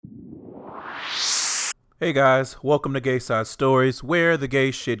Hey guys, welcome to Gay Side Stories, where the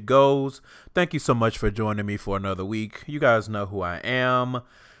gay shit goes. Thank you so much for joining me for another week. You guys know who I am.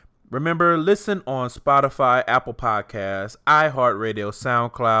 Remember, listen on Spotify, Apple Podcasts, iHeartRadio,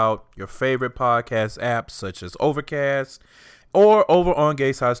 SoundCloud, your favorite podcast apps such as Overcast, or over on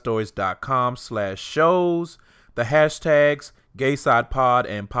gaysidestories.com/shows. The hashtags GaySidePod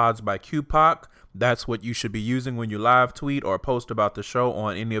and Pods by QPOC. That's what you should be using when you live tweet or post about the show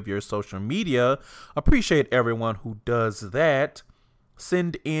on any of your social media. Appreciate everyone who does that.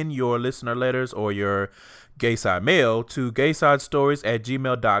 Send in your listener letters or your gay side mail to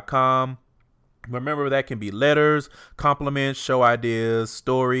gaysidestories@gmail.com. Remember, that can be letters, compliments, show ideas,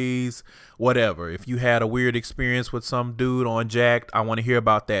 stories, whatever. If you had a weird experience with some dude on Jacked, I want to hear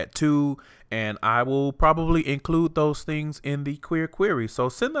about that too. And I will probably include those things in the queer query. So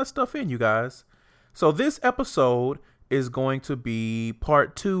send that stuff in, you guys. So this episode is going to be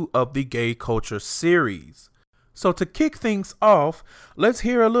part 2 of the gay culture series. So to kick things off, let's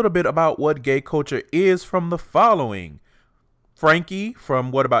hear a little bit about what gay culture is from the following. Frankie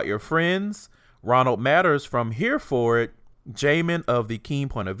from What About Your Friends, Ronald Matters from Here For It, Jamin of the Keen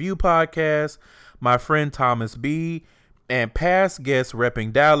Point of View podcast, my friend Thomas B., and past guests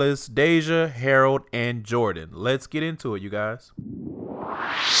repping Dallas, Deja, Harold, and Jordan. Let's get into it, you guys.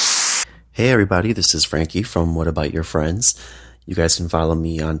 Hey everybody, this is Frankie from What About Your Friends. You guys can follow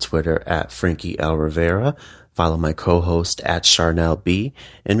me on Twitter at Frankie L. Rivera, follow my co-host at Charnel B,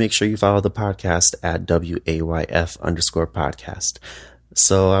 and make sure you follow the podcast at WAYF_podcast.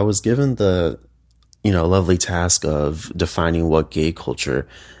 So I was given the, lovely task of defining what gay culture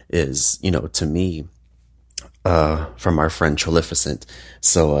is, to me, from our friend Trilificent.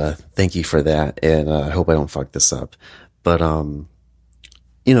 So thank you for that, and I hope I don't fuck this up. But,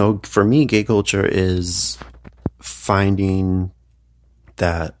 for me, gay culture is finding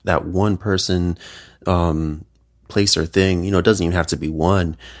that one person, place or thing, it doesn't even have to be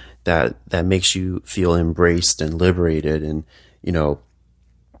one that makes you feel embraced and liberated. And,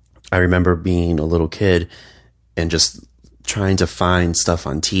 I remember being a little kid and just trying to find stuff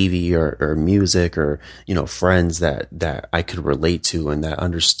on TV or music or, friends that I could relate to and that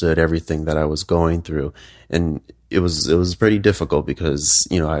understood everything that I was going through. And it was pretty difficult because,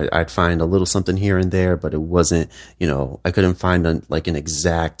 I'd find a little something here and there, but it wasn't, I couldn't find an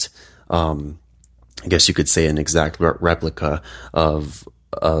exact, I guess you could say an exact replica of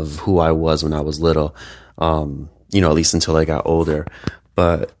who I was when I was little, at least until I got older.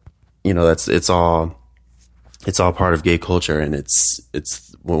 But, it's all part of gay culture. And it's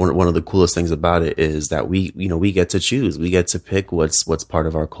one of the coolest things about it is that we get to choose, we get to pick what's part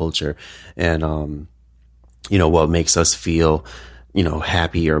of our culture. And, what makes us feel,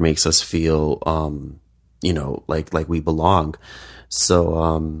 happy or makes us feel, like we belong.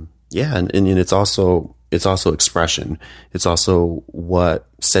 So, yeah. And it's also expression. It's also what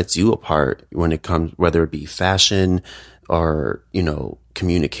sets you apart when it comes, whether it be fashion or,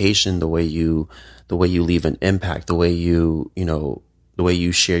 communication, the way you leave an impact, the way you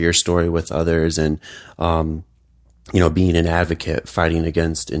share your story with others, and, being an advocate, fighting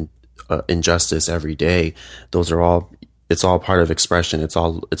against injustice every day. It's all part of expression. It's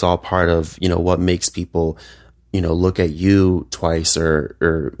all part of, what makes people, look at you twice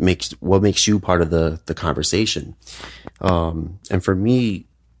or what makes you part of the conversation. And for me,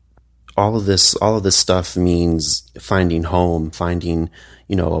 all of this stuff means finding home, finding,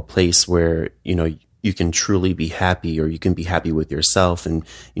 a place where, you can truly be happy, or you can be happy with yourself and,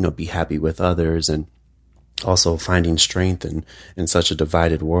 be happy with others, and also finding strength in such a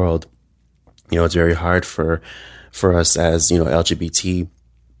divided world. It's very hard for us as, LGBT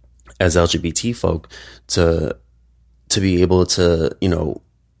folk to be able to,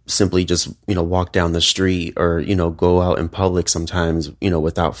 simply just, walk down the street or, go out in public sometimes,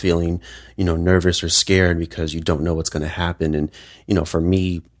 without feeling, nervous or scared because you don't know what's going to happen. And, for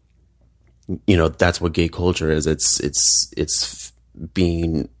me, that's what gay culture is. It's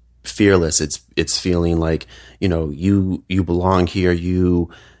being fearless. It's feeling like, you belong here. You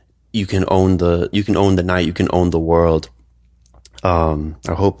can own the night. You can own the world. I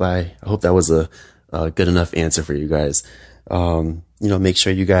hope that was a good enough answer for you guys. Make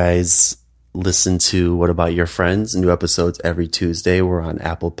sure you guys listen to What About Your Friends? New episodes every Tuesday. We're on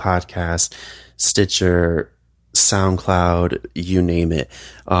Apple Podcasts, Stitcher, SoundCloud, you name it.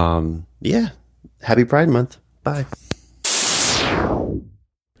 Yeah. Happy Pride Month. Bye.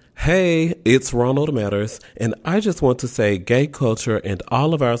 Hey, it's Ronald Matters, and I just want to say gay culture and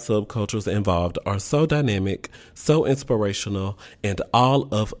all of our subcultures involved are so dynamic, so inspirational, and all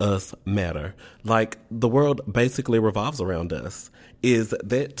of us matter. Like, the world basically revolves around us. Is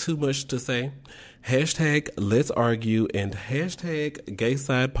that too much to say? Hashtag Let's Argue and hashtag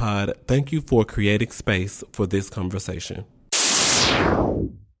GaySidePod. Thank you for creating space for this conversation.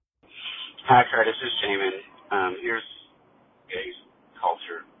 Hi, Curtis. This is Jamin. Here's gay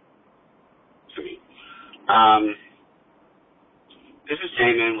culture to me. This is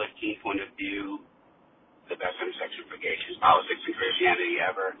Jamin with Teen Point of View, the best intersection for gay issues, politics, and Christianity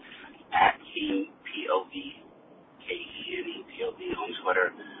ever, at Teen POV, KENE POV on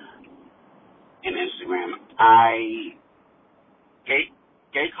Twitter and Instagram.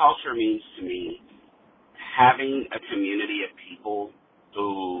 Gay culture means to me having a community of people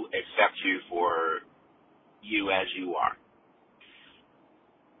who accept you for you as you are.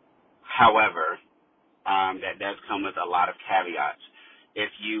 However, that does come with a lot of caveats. If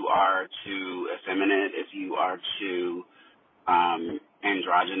you are too effeminate, if you are too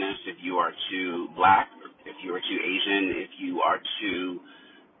androgynous, if you are too black, if you are too Asian, if you are too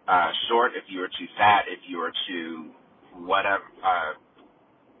short, if you are too fat, if you are too whatever,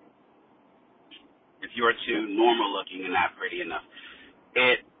 if you are too normal looking and not pretty enough,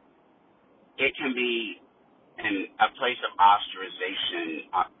 it can be a place of ostracization.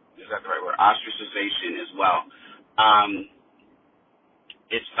 Is that the right word? Ostracization as well.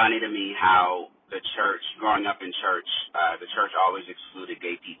 It's funny to me how the church, growing up in church, the church always excluded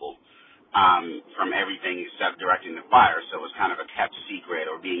gay people from everything except directing the choir. So it was kind of a kept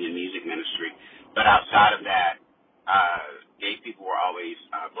secret, or being in music ministry. But outside of that, gay people were always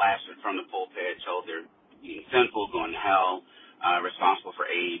blasted from the pulpit, told they're being sinful, going to hell, responsible for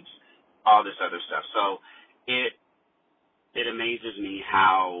AIDS, all this other stuff. So it amazes me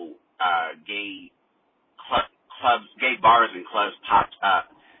how gay bars and clubs popped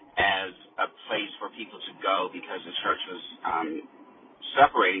up as a place for people to go because the church was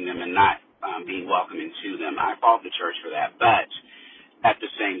separating them and not being welcoming to them. I fault the church for that, but at the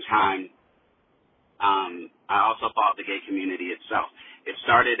same time, I also fault the gay community itself. It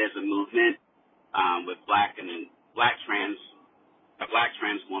started as a movement with a black trans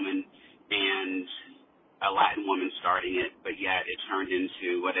woman and a Latin woman starting it, but yet it turned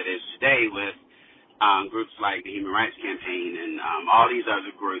into what it is today with groups like the Human Rights Campaign and all these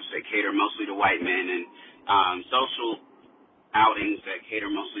other groups that cater mostly to white men, and social outings that cater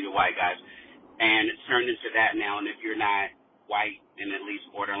mostly to white guys. And it's turned into that now, and if you're not white and at least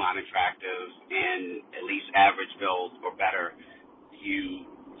borderline attractive and at least average build or better, you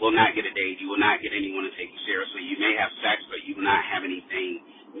will not get a date. You will not get anyone to take you seriously. You may have sex, but you will not have anything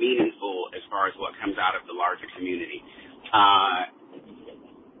meaningful as far as what comes out of the larger community.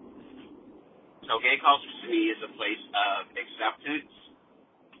 So gay culture to me is a place of acceptance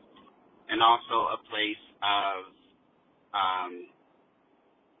and also a place of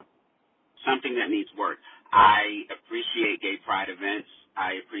something that needs work. I appreciate gay pride events.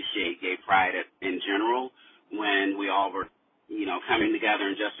 I appreciate gay pride in general when we all were, coming together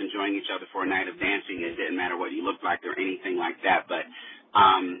and just enjoying each other for a night of dancing. It didn't matter what you looked like or anything like that, but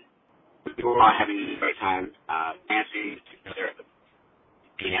we were all having a great time dancing together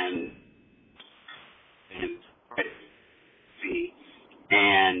and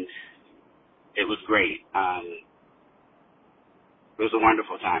it was great. It was a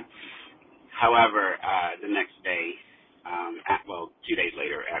wonderful time. However, the next day, 2 days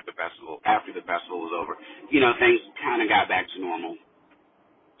later, after the festival was over, things kind of got back to normal.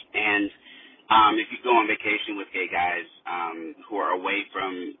 And if you go on vacation with gay guys who are away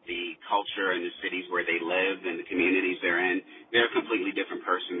from the culture and the cities where they live and the communities they're in, they're a completely different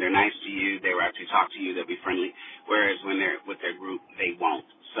person. They're nice to you. They will actually talk to you. They'll be friendly. Whereas when they're with their group, they won't.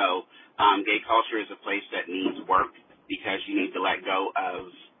 So gay culture is a place that needs work because you need to let go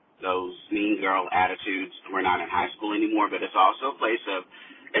of those mean girl attitudes. We're not in high school anymore, but it's also a place of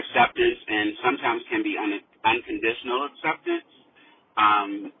acceptance and sometimes can be unconditional acceptance.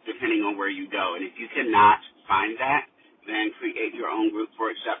 Depending on where you go. And if you cannot find that, then create your own group for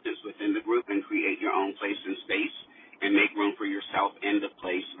acceptance within the group and create your own place and space and make room for yourself in the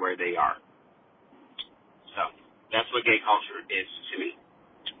place where they are. So that's what gay culture is to me.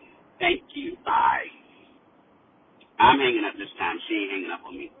 Thank you. Bye. I'm hanging up this time. She ain't hanging up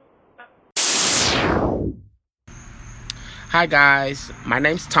on me. Hi guys, my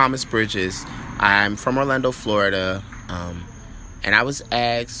name's Thomas Bridges. I'm from Orlando, Florida. And I was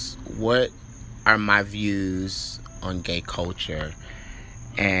asked what are my views on gay culture.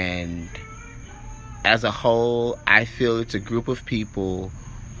 And as a whole, I feel it's a group of people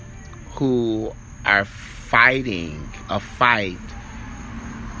who are fighting a fight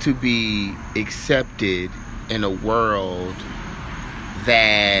to be accepted in a world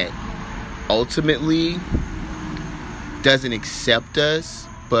that ultimately doesn't accept us,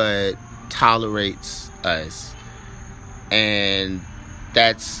 but tolerates us. And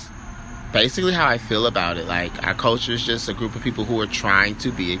that's basically how I feel about it. Like, our culture is just a group of people who are trying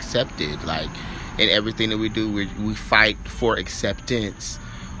to be accepted. Like, in everything that we do, we fight for acceptance,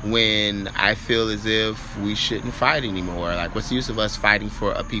 when I feel as if we shouldn't fight anymore. Like, what's the use of us fighting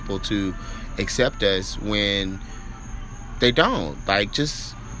for a people to accept us when they don't? Like,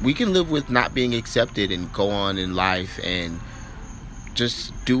 just, we can live with not being accepted and go on in life and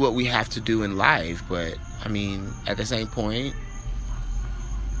just do what we have to do in life. But, I mean, at the same point,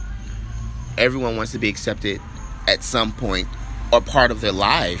 everyone wants to be accepted at some point or part of their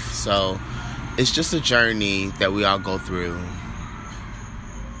life. So it's just a journey that we all go through.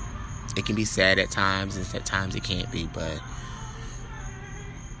 It can be sad at times, and at times it can't be, but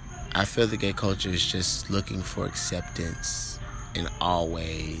I feel the gay culture is just looking for acceptance in all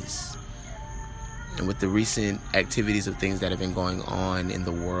ways. And with the recent activities of things that have been going on in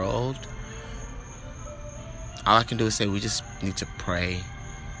the world, all I can do is say we just need to pray.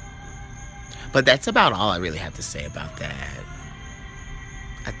 But that's about all I really have to say about that.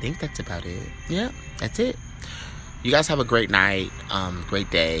 I think that's about it. Yeah, that's it. You guys have a great night,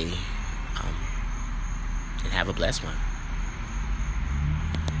 great day, and have a blessed one.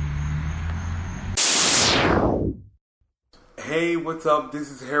 Hey, what's up? This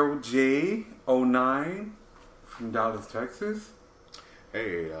is Harold J09 from Dallas, Texas.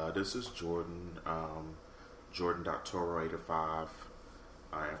 Hey, this is Jordan, Jordan.Toro85.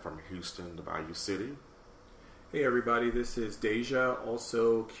 I am from Houston, the Bayou City. Hey everybody, this is Deja,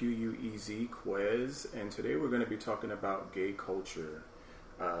 also Quez, Quez, and today we're going to be talking about gay culture.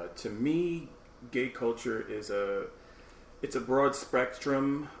 To me, gay culture is it's a broad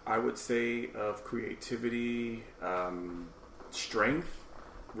spectrum, I would say, of creativity, strength,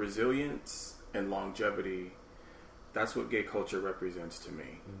 resilience, and longevity. That's what gay culture represents to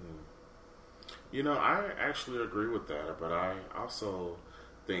me. Mm-hmm. You know, I actually agree with that, but I also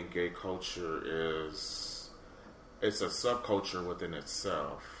think gay culture it's a subculture within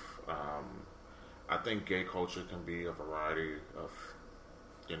itself. I think gay culture can be a variety of,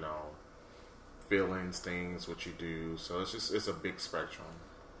 feelings, things, what you do. So it's a big spectrum.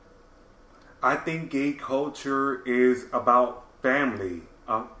 I think gay culture is about family,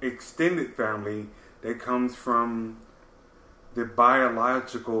 extended family that comes from the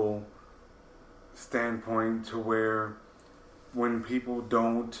biological standpoint, to where when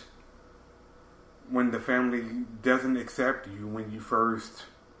the family doesn't accept you when you first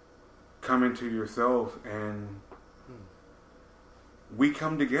come into yourself, and we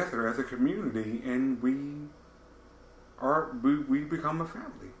come together as a community and we become a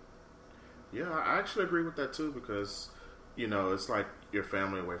family. Yeah, I actually agree with that too, because, it's like your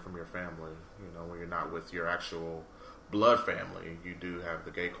family away from your family. When you're not with your actual blood family, you do have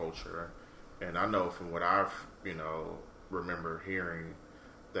the gay culture. And I know from what I've, remember hearing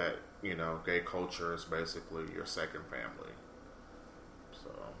that, gay culture is basically your second family.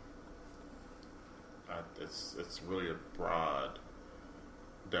 So, it's really a broad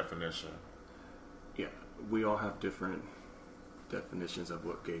definition. Yeah, we all have different definitions of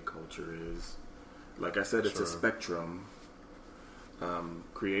what gay culture is. Like I said, it's a spectrum.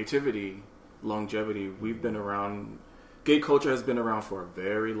 Creativity, longevity, we've been around. Gay culture has been around for a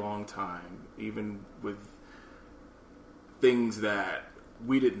very long time, even with things that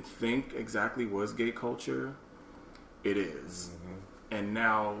we didn't think exactly was gay culture. It is. Mm-hmm. And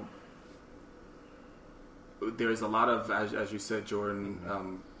now there's a lot of, as you said, Jordan,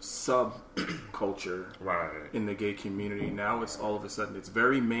 subculture in the gay community. Now it's all of a sudden, it's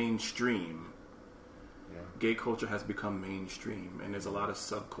very mainstream. Yeah. Gay culture has become mainstream, and there's a lot of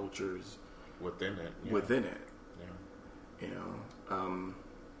subcultures within it. Yeah.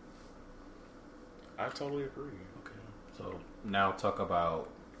 I totally agree. Okay. So now talk about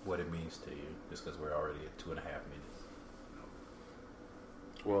what it means to you, just because we're already at 2.5 minutes.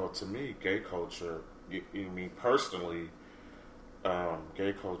 Well, to me, gay culture, you mean personally,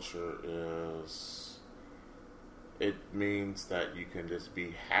 gay culture it means that you can just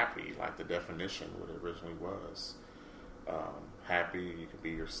be happy, like the definition, what it originally was. Happy, you can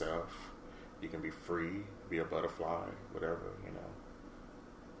be yourself, you can be free, be a butterfly, whatever,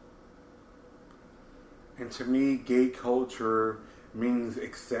 And to me, gay culture means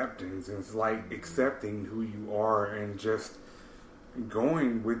acceptance. It's like accepting who you are and just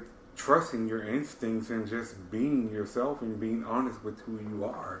going with trusting your instincts and just being yourself and being honest with who you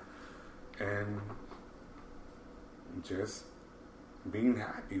are, and just being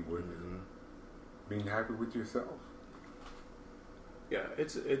happy with it, being happy with yourself. Yeah,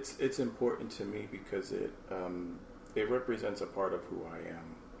 it's important to me because it represents a part of who I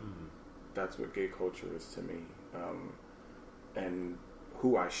am. That's what gay culture is to me, and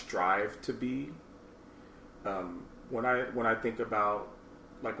who I strive to be. When I think about,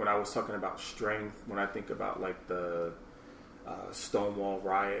 like, when I was talking about strength, when I think about like the Stonewall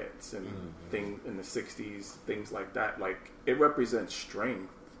riots and things in the 60s, things like that, like, it represents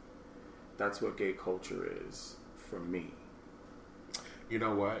strength. That's what gay culture is for me. You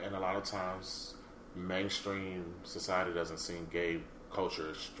know what? And a lot of times, mainstream society doesn't see gay culture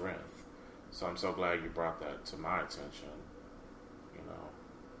as strength. So I'm so glad you brought that to my attention. You know.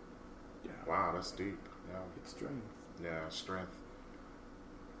 Yeah. Wow, that's deep. Yeah. It's strength. Yeah, strength.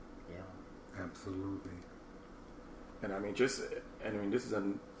 Yeah. Absolutely. And I mean, this is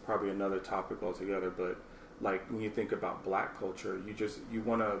probably another topic altogether, but like when you think about Black culture, you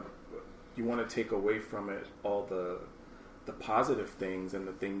want to take away from it all the positive things and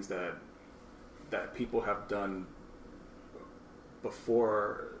the things that people have done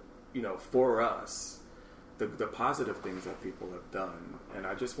before, for us, the positive things that people have done. And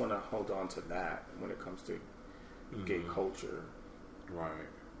I just want to hold on to that when it comes to gay culture. Right.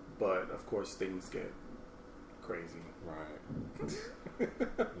 But of course things get crazy. Right.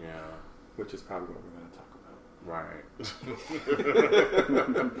 Yeah. Which is probably what we're going to talk about. Right.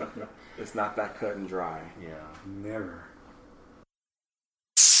 It's not that cut and dry. Yeah. Never.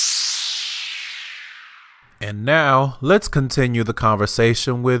 And now, let's continue the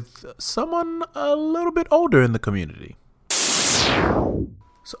conversation with someone a little bit older in the community.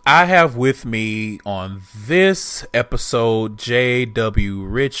 So I have with me on this episode J.W.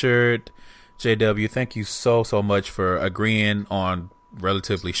 Richard. J.W., thank you so much for agreeing on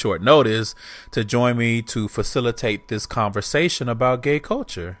relatively short notice to join me to facilitate this conversation about gay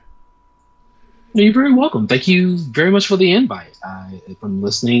culture. You're very welcome. Thank you very much for the invite. From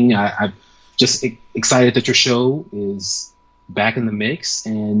listening, I'm just excited that your show is back in the mix.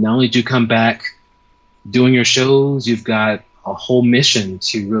 And not only do you come back doing your shows, you've got a whole mission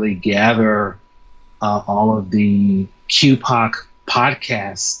to really gather all of the QPOC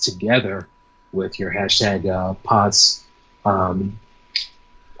podcasts together with your hashtag pods by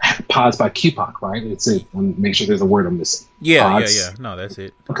QPOC, right? It's it. Make sure there's a word I'm missing. Yeah. No, that's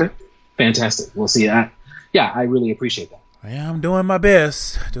it. Okay, fantastic. We'll see that. Yeah, I really appreciate that. Yeah, I'm doing my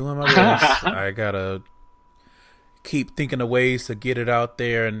best. I gotta keep thinking of ways to get it out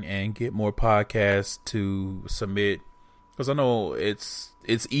there and get more podcasts to submit. Because I know it's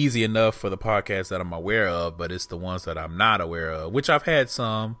easy enough for the podcasts that I'm aware of, but it's the ones that I'm not aware of, which I've had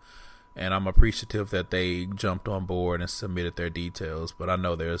some, and I'm appreciative that they jumped on board and submitted their details. But I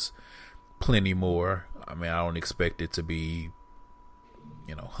know there's plenty more. I mean, I don't expect it to be,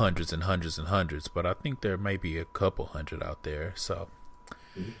 hundreds and hundreds and hundreds, but I think there may be a couple hundred out there. So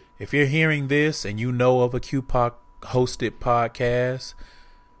if you're hearing this and you know of a QPOC hosted podcast,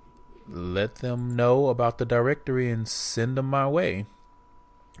 let them know about the directory and send them my way.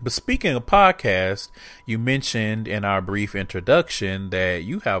 But speaking of podcasts, you mentioned in our brief introduction that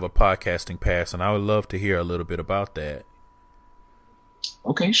you have a podcasting past, and I would love to hear a little bit about that.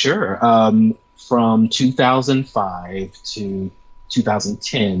 Okay, sure. From 2005 to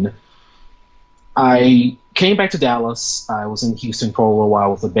 2010, I came back to Dallas. I was in Houston for a little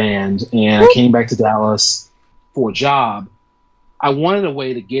while with a band, and I came back to Dallas for a job. I wanted a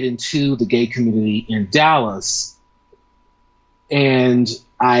way to get into the gay community in Dallas, and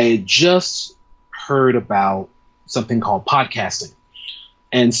I just heard about something called podcasting.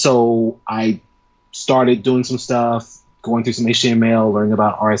 And so I started doing some stuff, going through some HTML, learning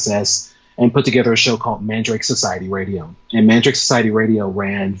about RSS, and put together a show called Mandrake Society Radio. And Mandrake Society Radio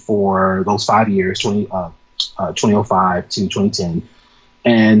ran for those 5 years, 2005 to 2010.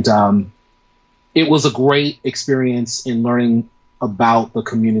 And it was a great experience in learning about the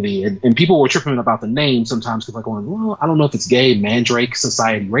community. And people were tripping about the name sometimes because, like, going, well, I don't know if it's gay, Mandrake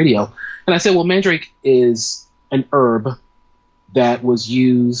Society Radio. And I said, well, Mandrake is an herb that was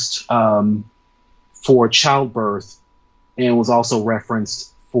used for childbirth and was also referenced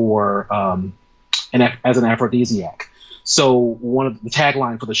for as an aphrodisiac. So one of the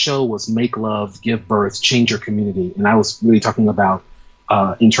tagline for the show was "Make love, give birth, change your community," and I was really talking about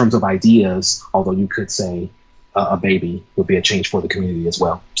in terms of ideas. Although you could say a baby would be a change for the community as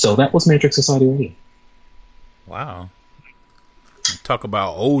well. So that was Mandrake Society Radio. Wow. Talk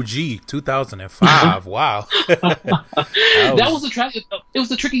about OG 2005. Wow. It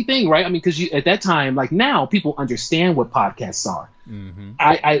was a tricky thing, right? I mean, because at that time, like now, people understand what podcasts are. Mm-hmm.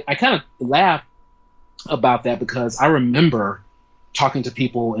 I kind of laugh about that because I remember talking to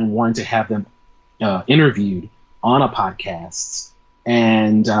people and wanting to have them interviewed on a podcast,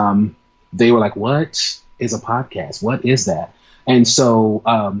 and they were like, "What is a podcast? What is that?" And so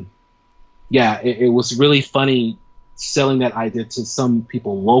yeah, it was really funny selling that idea to some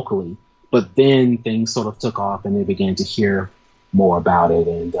people locally, but then things sort of took off and they began to hear more about it,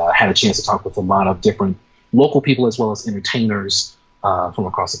 and had a chance to talk with a lot of different local people as well as entertainers from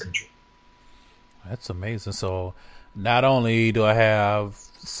across the country. That's amazing. So not only do I have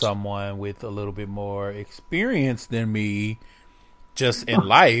someone with a little bit more experience than me just in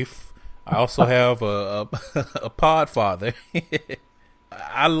life, I also have a pod father.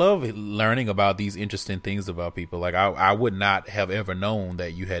 I love learning about these interesting things about people. Like I would not have ever known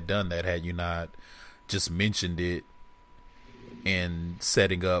that you had done that had you not just mentioned it in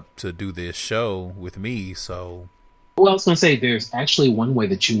setting up to do this show with me. So, well, I was going to say there's actually one way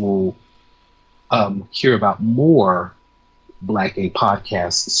that you will hear about more Black Gay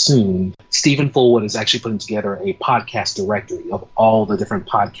podcasts soon. Stephen Fullwood is actually putting together a podcast directory of all the different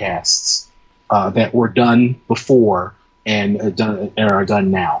podcasts that were done before and are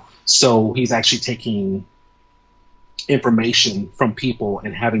done now. So he's actually taking information from people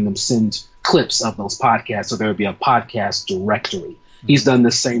and having them send clips of those podcasts. So there would be a podcast directory. He's done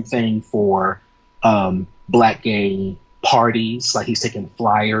the same thing for Black Gay parties. Like he's taken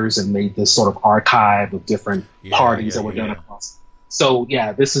flyers and made this sort of archive of different parties that were done across. So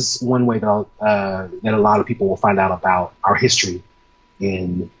yeah, this is one way that a lot of people will find out about our history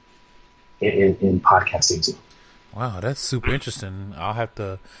in podcasting. Wow, that's super interesting. I'll have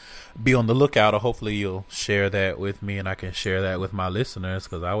to be on the lookout, or hopefully you'll share that with me and I can share that with my listeners,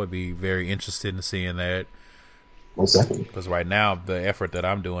 because I would be very interested in seeing that. Most definitely. Because right now the effort that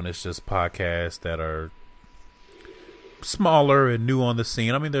I'm doing is just podcasts that are smaller and new on the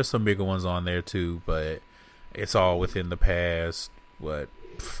scene. I mean, there's some bigger ones on there too, but it's all within the past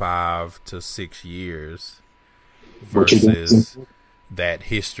 5 to 6 years versus that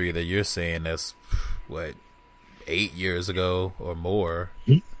history that you're saying that's 8 years ago or more.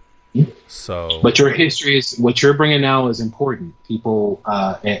 So, but your history is what you're bringing now is important. People,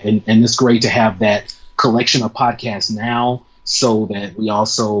 and it's great to have that collection of podcasts now, so that we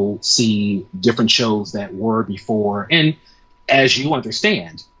also see different shows that were before. And as you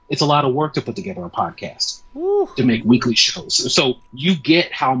understand, it's a lot of work to put together a podcast, to make weekly shows. So you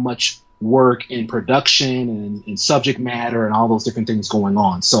get how much work in production and in subject matter and all those different things going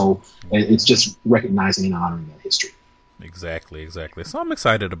on. So it's just recognizing and honoring that history. Exactly. So I'm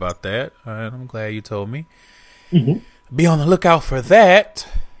excited about that. I'm glad you told me. Be on the lookout for that.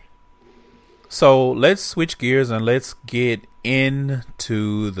 So let's switch gears and let's get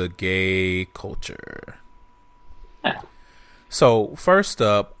into the gay culture. So first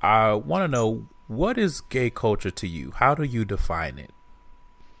up, I want to know, what is gay culture to you? How do you define it?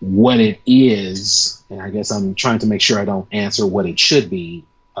 What it is, and I guess I'm trying to make sure I don't answer what it should be.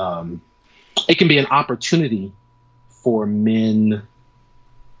 It can be an opportunity for men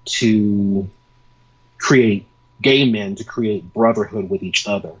to create, gay men to create brotherhood with each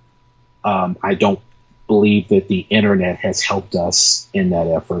other. I don't believe that the internet has helped us in that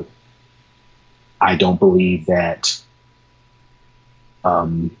effort. I don't believe that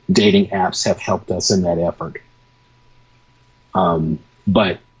dating apps have helped us in that effort.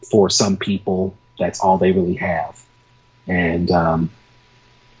 But for some people, that's all they really have. And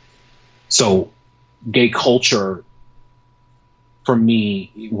so gay culture, for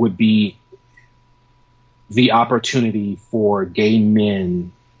me, would be the opportunity for gay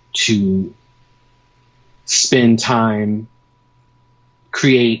men to spend time,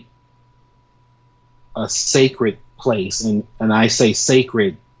 create a sacred place, and I say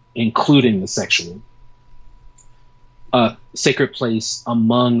sacred, including the sexual, a sacred place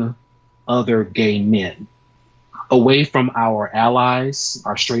among other gay men, away from our allies,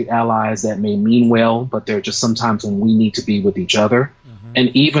 our straight allies that may mean well, but they're just sometimes when we need to be with each other.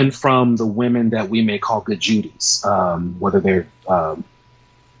 And even from the women that we may call good Judies, whether they're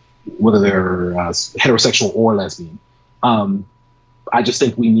heterosexual or lesbian. I just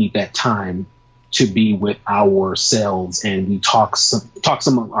think we need that time to be with ourselves, and we talk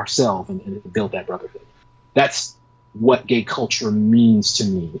among ourselves and build that brotherhood. That's what gay culture means to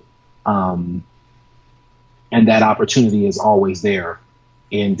me. And that opportunity is always there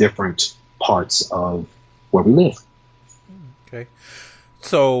in different parts of where we live. Okay.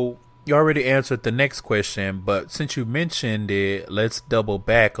 So you already answered the next question, but since you mentioned it, let's double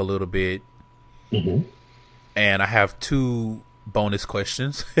back a little bit. And I have 2 bonus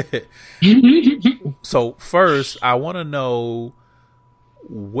questions. So first, I want to know,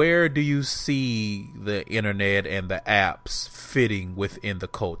 where do you see the internet and the apps fitting within the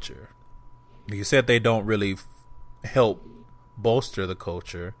culture? You said they don't really help bolster the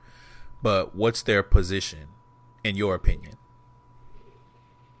culture, but what's their position, in your opinion?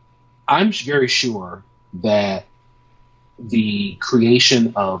 I'm very sure that the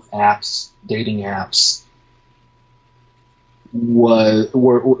creation of apps, dating apps,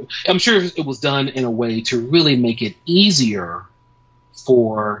 I'm sure it was done in a way to really make it easier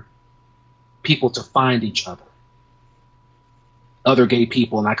for people to find each other gay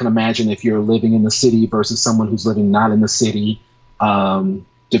people. And I can imagine if you're living in the city versus someone who's living not in the city,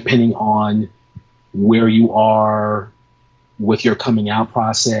 depending on where you are with your coming out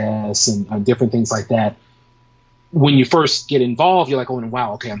process and different things like that. When you first get involved, you're like, oh,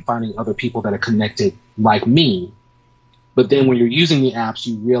 wow, okay, I'm finding other people that are connected like me. But then when you're using the apps,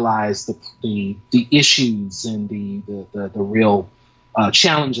 you realize the issues and the real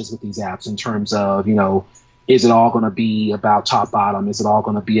challenges with these apps in terms of, is it all going to be about top bottom? Is it all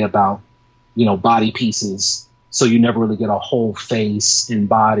going to be about, body pieces? So you never really get a whole face and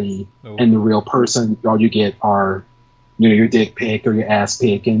body and the real person. All you get are, your dick pic or your ass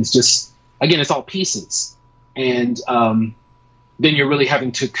pic. And it's just, again, it's all pieces. And then you're really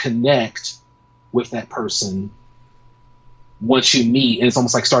having to connect with that person once you meet, and it's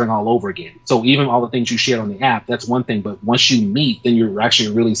almost like starting all over again. So even all the things you shared on the app, that's one thing. But once you meet, then you're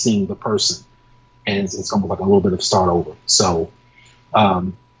actually really seeing the person. And it's almost like a little bit of start over. So,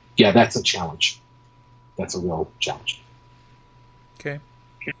 yeah, that's a challenge. That's a real challenge. Okay.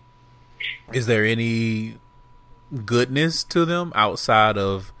 Is there any goodness to them outside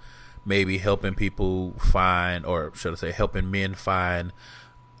of maybe helping people find, or should I say, helping men find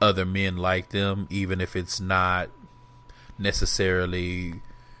other men like them, even if it's not necessarily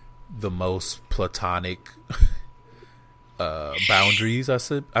the most platonic boundaries, I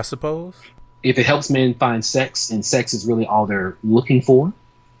suppose? If it helps men find sex, and sex is really all they're looking for,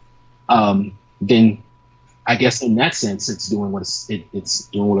 then I guess in that sense, it's doing what it's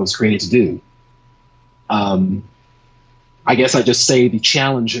doing what it was created to do. I guess I just say the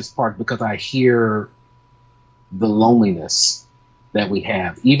challenge is part because I hear the loneliness that we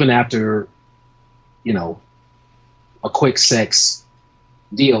have, even after, a quick sex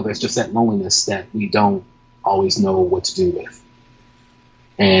deal. There's just that loneliness that we don't always know what to do with.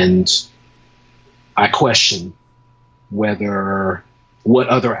 And I question what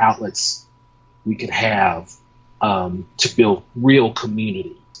other outlets we could have to build real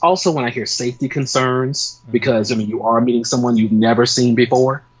community. Also, when I hear safety concerns, because you are meeting someone you've never seen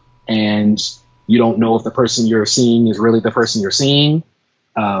before, and you don't know if the person you're seeing is really the person you're seeing.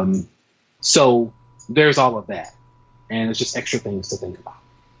 So there's all of that, and it's just extra things to think about.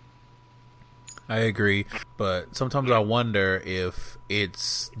 I agree, but sometimes I wonder if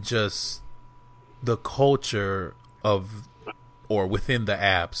it's just the culture of, or within the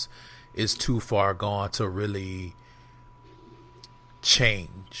apps, is too far gone to really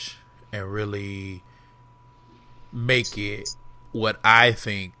change and really make it what I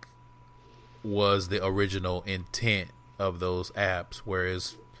think was the original intent of those apps,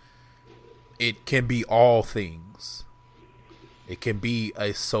 whereas it can be all things. It can be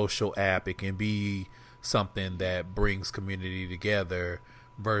a social app, it can be something that brings community together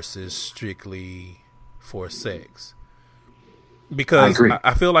versus strictly for sex. Because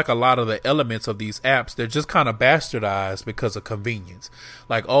I feel like a lot of the elements of these apps, they're just kind of bastardized because of convenience.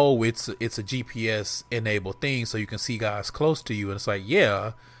 Like, oh, it's a GPS enabled thing so you can see guys close to you. And it's like,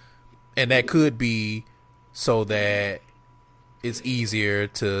 yeah. And that could be so that it's easier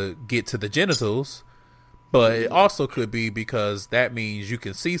to get to the genitals. But it also could be because that means you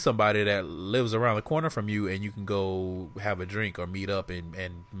can see somebody that lives around the corner from you and you can go have a drink or meet up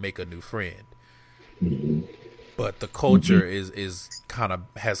and make a new friend. But the culture has kind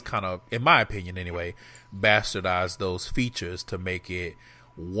of, in my opinion anyway, bastardized those features to make it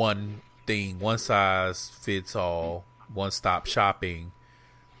one thing, one size fits all, one stop shopping.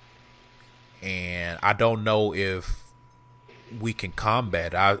 And I don't know if we can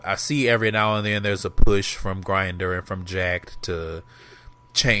combat. I see every now and then there's a push from Grindr and from Jack'd to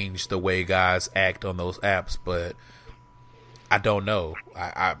change the way guys act on those apps, but I don't know.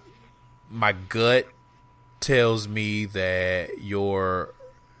 My gut tells me that your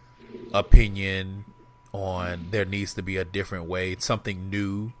opinion on there needs to be a different way, something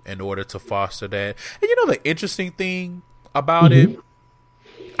new in order to foster that. And the interesting thing about it,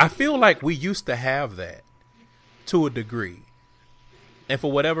 I feel like we used to have that to a degree. And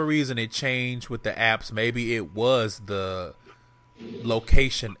for whatever reason it changed with the apps. Maybe it was the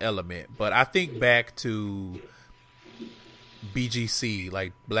location element. But I think back to BGC,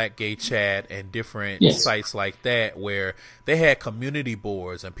 like Black Gay Chat and different sites like that, where they had community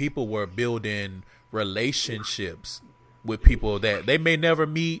boards and people were building relationships with people that they may never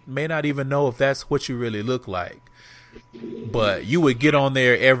meet, may not even know if that's what you really look like. but you would get on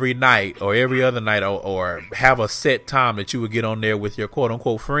there every night or every other night, or have a set time that you would get on there with your quote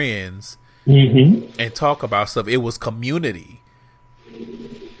unquote friends and talk about stuff. It was community,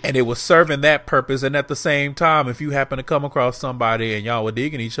 and it was serving that purpose. And at the same time, if you happen to come across somebody and y'all were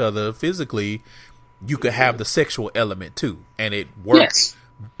digging each other physically, you could have the sexual element too, and it works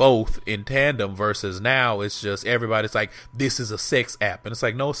both in tandem. Versus now, it's just everybody's like, this is a sex app, and it's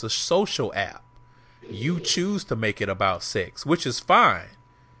like, no, it's a social app. You choose to make it about sex, which is fine,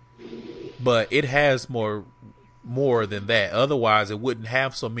 but it has more than that. Otherwise, it wouldn't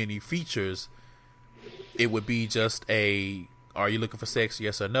have so many features. It would be just are you looking for sex,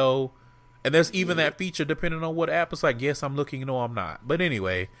 yes or no? And there's even that feature depending on what app. It's like, yes, I'm looking, no, I'm not. But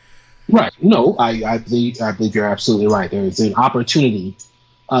anyway, right? No, I believe you're absolutely right. There's an opportunity,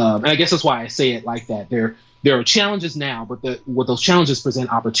 and I guess that's why I say it like that. There are challenges now, but what those challenges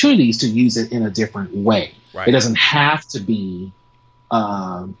present opportunities to use it in a different way. Right. It doesn't have to be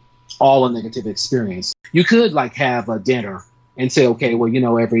all a negative experience. You could like have a dinner and say, okay,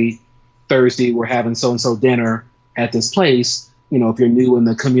 well, every Thursday we're having so-and-so dinner at this place. If you're new in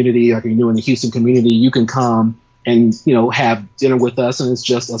the community, or if you're new in the Houston community, you can come and, have dinner with us, and it's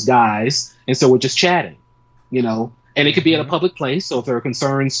just us guys. And so we're just chatting, and it could be at a public place. So if there are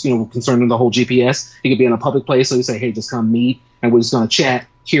concerns, concerning the whole GPS, it could be in a public place. So you say, hey, just come meet, and we're just going to chat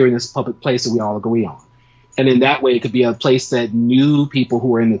here in this public place that we all agree on. And in that way, it could be a place that new people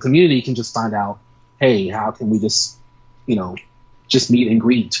who are in the community can just find out, hey, how can we just, just meet and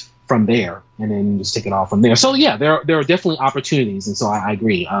greet from there, and then just take it all from there. So yeah, there are definitely opportunities. And so I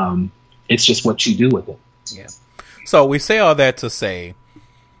agree. It's just what you do with it. Yeah. So we say all that to say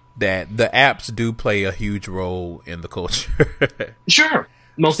that the apps do play a huge role in the culture. Sure.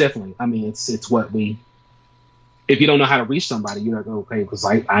 Most definitely. I mean, it's what if you don't know how to reach somebody, you're like, okay, because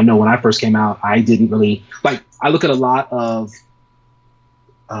I know when I first came out, I didn't really, I look at a lot of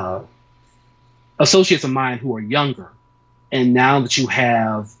associates of mine who are younger, and now that you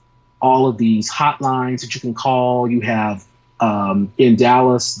have all of these hotlines that you can call, you have, in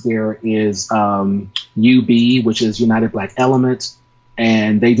Dallas, there is UB, which is United Black Element,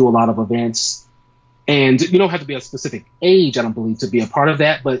 and they do a lot of events. And you don't have to be a specific age, I don't believe, to be a part of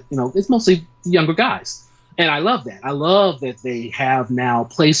that, but it's mostly younger guys. And I love that. I love that they have now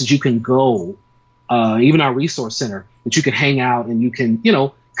places you can go, even our resource center, that you can hang out and you can,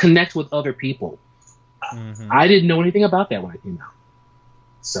 connect with other people. I didn't know anything about that when I came out.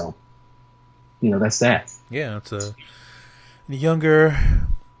 So, that's that. Yeah, the younger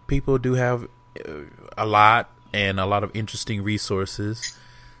people do have a lot of interesting resources.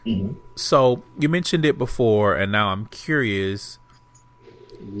 So you mentioned it before, and now I'm curious,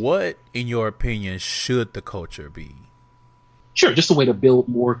 what, in your opinion, should the culture be? Sure, just a way to build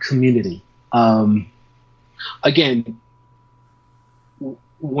more community. Again,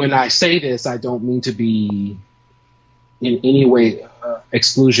 when I say this, I don't mean to be in any way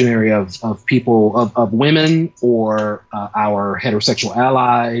exclusionary of people, of women or our heterosexual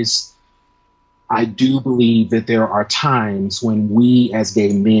allies. I do believe that there are times when we as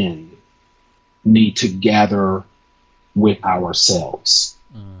gay men need to gather with ourselves.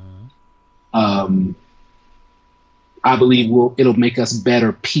 I believe it'll make us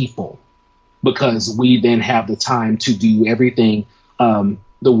better people because we then have the time to do everything.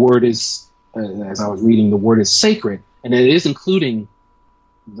 The word is, as I was reading, the word is sacred, and it is including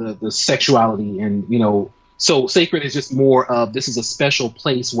the sexuality, and so sacred is just more of, this is a special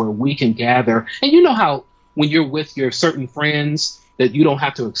place where we can gather. And you know how when you're with your certain friends that you don't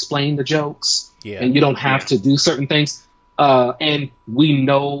have to explain the jokes, and you don't have to do certain things. And we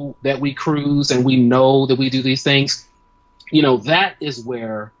know that we cruise and we know that we do these things. That is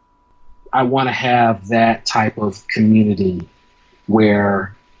where I want to have that type of community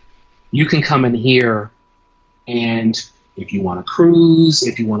where you can come in here, and if you want to cruise,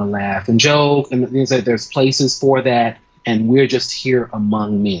 if you want to laugh and joke, and there's places for that, and we're just here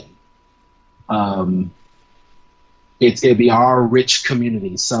among men. It'd be our rich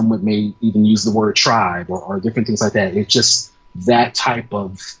community. Some may even use the word tribe or different things like that. It's just that type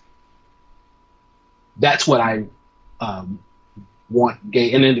of, that's what I want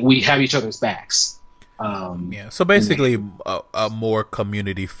gay, and then we have each other's backs. So basically a more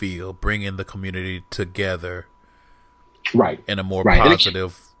community feel, bringing the community together. Right. In a more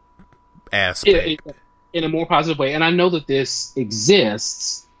positive aspect. In a more positive way. And I know that this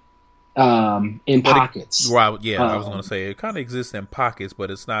exists in pockets. Right. Yeah, I was going to say it kind of exists in pockets,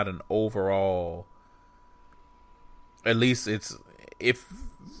 but it's not an overall. At least it's if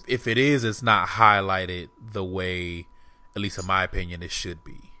it is, it's not highlighted the way, at least in my opinion, it should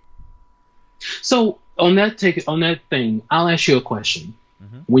be. So on that thing, I'll ask you a question.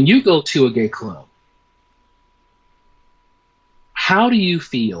 Mm-hmm. When you go to a gay club, how do you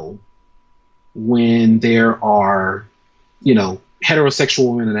feel when there are,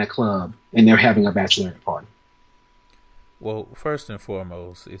 heterosexual women in that club and they're having a bachelorette party? Well, first and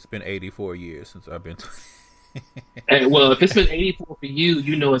foremost, it's been 84 years since I've been to And, well, if it's been 84 for you,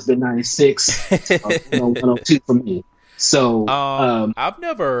 it's been 96, 102 for me. So I've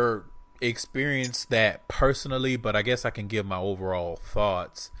never experienced that personally, but I guess I can give my overall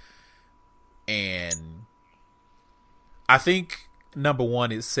thoughts. And I think, number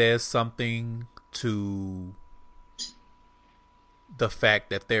one, it says something to the fact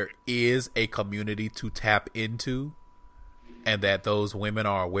that there is a community to tap into and that those women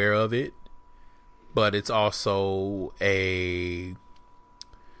are aware of it. But it's also taking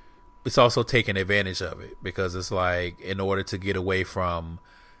advantage of it, because it's like, in order to get away from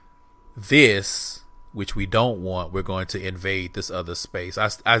this, which we don't want, we're going to invade this other space.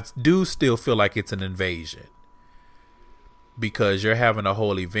 I do still feel like it's an invasion, because you're having a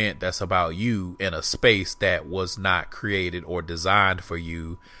whole event that's about you in a space that was not created or designed for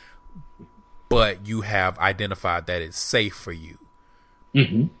you, but you have identified that it's safe for you.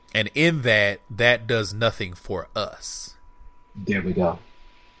 Mm-hmm. And in that does nothing for us. There we go.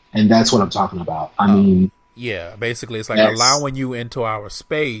 And that's what I'm talking about. I mean, yeah, basically it's like allowing you into our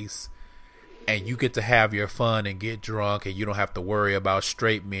space, and you get to have your fun and get drunk, and you don't have to worry about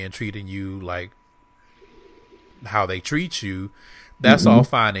straight men treating you like how they treat you. That's all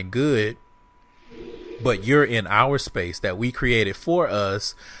fine and good, but you're in our space that we created for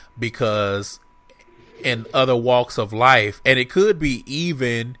us, because in other walks of life, and it could be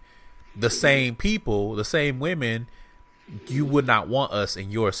even the same people, the same women, you would not want us in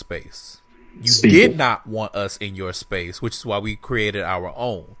your space. You did not want us in your space, which is why we created our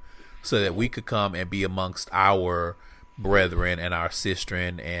own, so that we could come and be amongst our brethren and our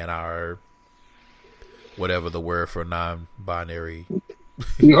sistren and our whatever the word for non-binary.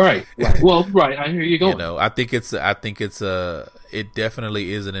 Right. Well, right. I hear you going. I think it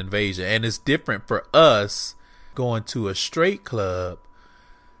definitely is an invasion, and it's different for us going to a straight club,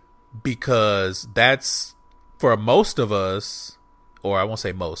 because that's, for most of us, or I won't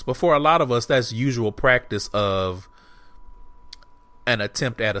say most, but for a lot of us, that's usual practice of an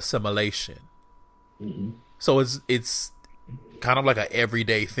attempt at assimilation. Mm-hmm. So it's kind of like an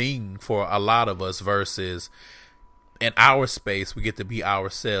everyday thing for a lot of us, versus in our space, we get to be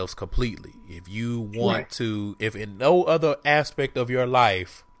ourselves completely. If you want to, if in no other aspect of your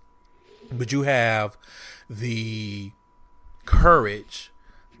life, but you have the courage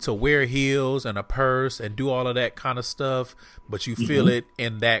to wear heels and a purse and do all of that kind of stuff, but you feel it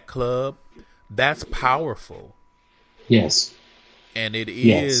in that club, that's powerful. Yes. And it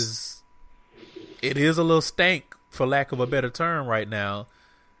is a little stank, for lack of a better term, right now,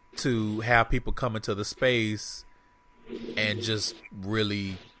 to have people come into the space and just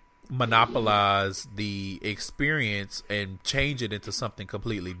really monopolize the experience and change it into something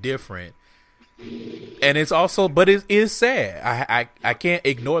completely different. And it's also, but it is sad. I can't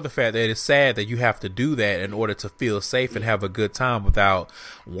ignore the fact that it's sad that you have to do that in order to feel safe and have a good time without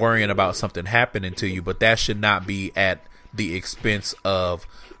worrying about something happening to you. But that should not be at the expense of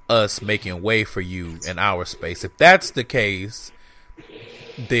us making way for you in our space. If that's the case,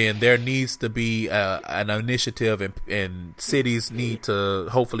 then there needs to be an initiative, and cities need to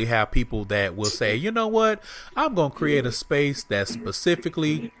hopefully have people that will say, you know what, I'm going to create a space that's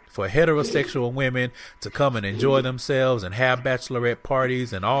specifically for heterosexual women to come and enjoy themselves and have bachelorette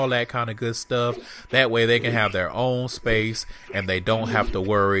parties and all that kind of good stuff. That way they can have their own space and they don't have to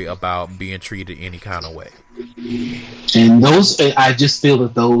worry about being treated any kind of way. And those, I just feel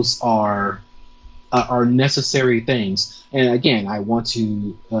that those are necessary things. And again, I want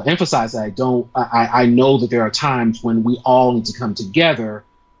to emphasize that I know that there are times when we all need to come together,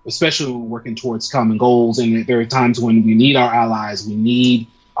 especially when we're working towards common goals. And there are times when we need our allies, we need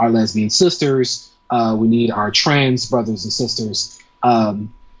our lesbian sisters, we need our trans brothers and sisters.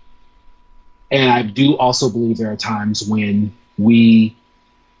 And I do also believe there are times when we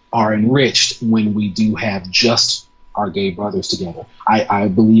are enriched when we do have just our gay brothers together. I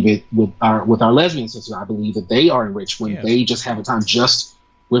believe it with our lesbian sisters. I believe that they are enriched when they just have a time just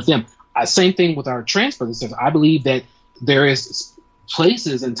with them. Same thing with our trans brothers and sisters. I believe that there is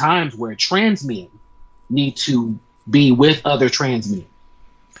places and times where trans men need to be with other trans men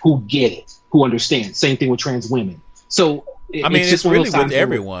who get it, who understand. Same thing with trans women. So it's really with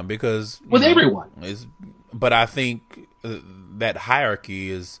everyone, because with everyone. But I think that hierarchy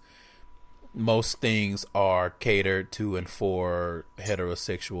is, most things are catered to and for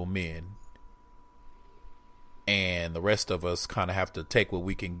heterosexual men, and the rest of us kind of have to take what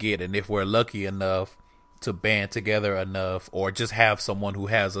we can get. And if we're lucky enough to band together enough, or just have someone who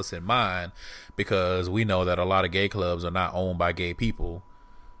has us in mind, because we know that a lot of gay clubs are not owned by gay people.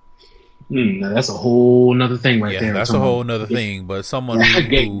 Now that's a whole nother thing right there. That's a whole nother thing. But someone who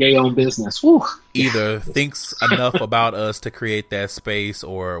gay-owned business, whew. either thinks enough about us to create that space,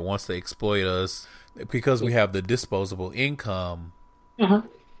 or wants to exploit us because we have the disposable income,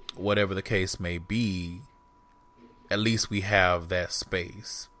 whatever the case may be, at least we have that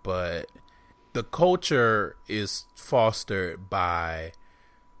space. But the culture is fostered by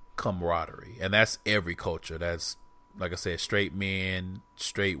camaraderie, and that's every culture. That's, like I said, straight men,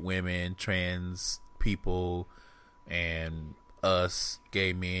 straight women, trans people, and us,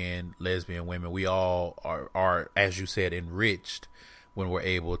 gay men, lesbian women. We all are, as you said, enriched when we're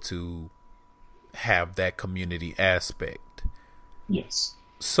able to have that community aspect. Yes.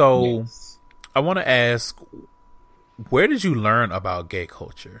 So I want to ask, where did you learn about gay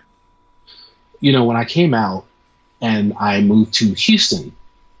culture? You know, when I came out and I moved to Houston,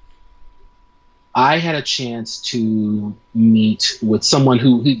 I had a chance to meet with someone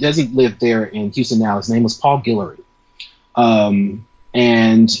who doesn't live there in Houston now. His name was Paul Guillory.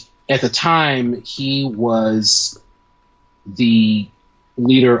 And at the time, he was the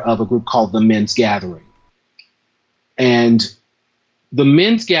leader of a group called the Men's Gathering. And the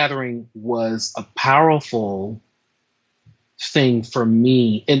Men's Gathering was a powerful thing for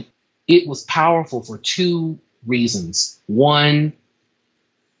me. And it was powerful for two reasons. One,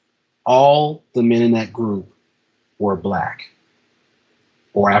 all the men in that group were Black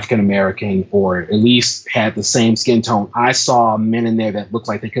or African American, or at least had the same skin tone. I saw men in there that looked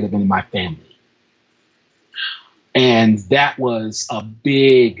like they could have been in my family. And that was a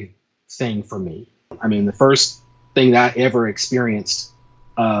big thing for me. I mean, the first thing that I ever experienced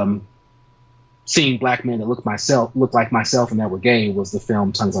seeing Black men that looked like myself and that were gay was the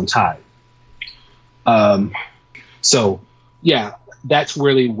film Tongues Untied. So, yeah, that's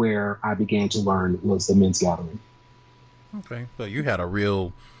really where I began to learn, was the Men's Gathering. Okay, so you had a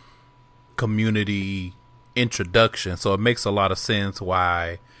real community introduction, so it makes a lot of sense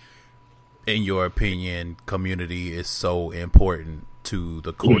why, in your opinion, community is so important to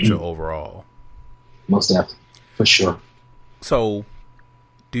the culture overall. Most definitely, for sure. So,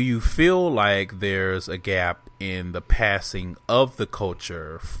 do you feel like there's a gap in the passing of the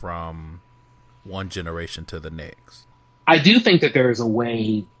culture from one generation to the next? I do think that there is a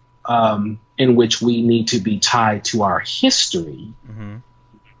way in which we need to be tied to our history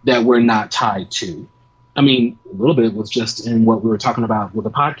that we're not tied to. I mean, a little bit was just in what we were talking about with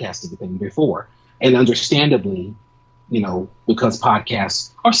the podcast and everything before. And understandably, you know, because podcasts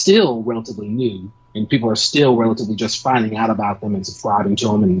are still relatively new and people are still relatively just finding out about them and subscribing to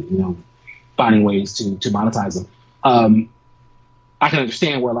them and, you know, finding ways to monetize them. I can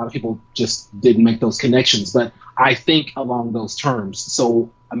understand where a lot of people just didn't make those connections, but I think along those terms.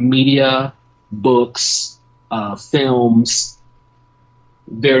 So media, books, films,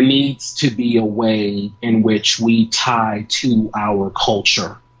 there needs to be a way in which we tie to our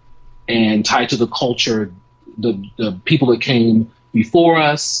culture and tie to the culture, the people that came before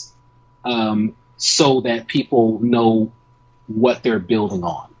us, so that people know what they're building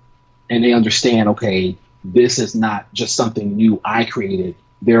on and they understand, okay, this is not just something new I created.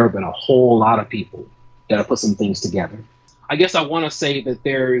 There have been a whole lot of people that have put some things together. I guess I want to say that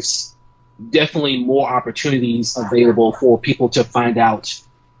there's definitely more opportunities available for people to find out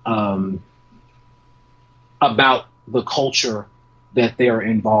about the culture that they're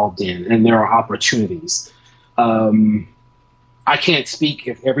involved in, and there are opportunities. I can't speak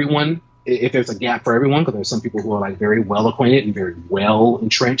if there's a gap for everyone, because there's some people who are like very well acquainted and very well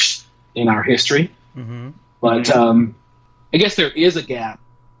entrenched in our history. But I guess there is a gap,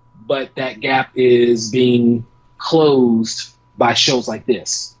 but that gap is being closed by shows like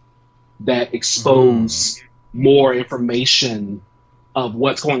this that expose more information of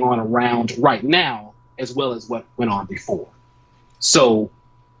what's going on around right now, as well as what went on before. So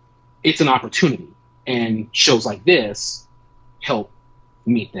it's an opportunity, and shows like this help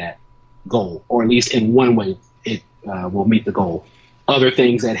meet that goal, or at least in one way it will meet the goal. Other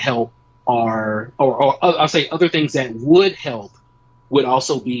things that help are, or I'll say other things that would help would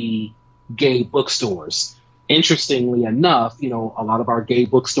also be gay bookstores. Interestingly enough, you know, a lot of our gay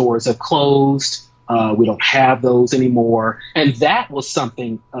bookstores have closed. We don't have those anymore. And that was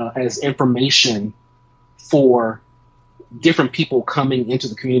something as information for different people coming into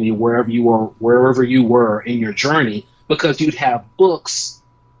the community, wherever you were in your journey, because you'd have books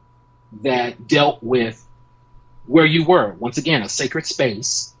that dealt with where you were. Once again, a sacred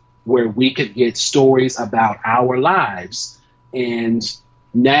space where we could get stories about our lives. And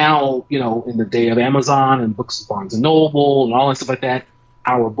now, you know, in the day of Amazon and books, Barnes and Noble and all that stuff like that,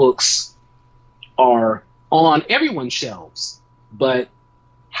 our books are on everyone's shelves. But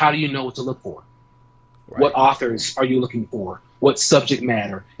how do you know what to look for? Right. What authors are you looking for? What subject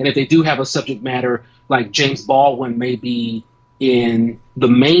matter? And if they do have a subject matter, like James Baldwin may be in the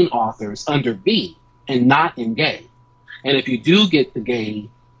main authors under B and not in gay. And if you do get the gay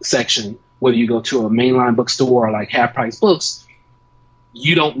section, whether you go to a mainline bookstore or like Half Price Books,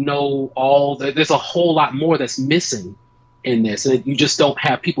 you don't know there's a whole lot more that's missing in this. And you just don't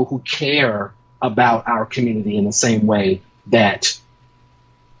have people who care about our community in the same way that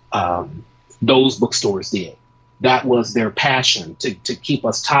those bookstores did. That was their passion, to keep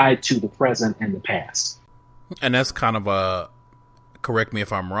us tied to the present and the past. And that's kind of correct me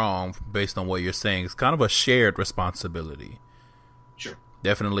if I'm wrong, based on what you're saying, it's kind of a shared responsibility. Sure.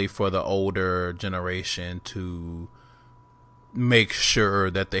 Definitely for the older generation to make sure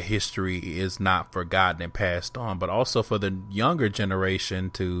that the history is not forgotten and passed on, but also for the younger generation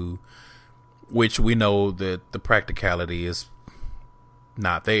to, which we know that the practicality is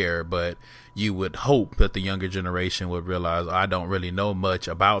not there, but you would hope that the younger generation would realize, I don't really know much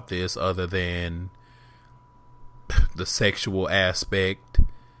about this other than the sexual aspect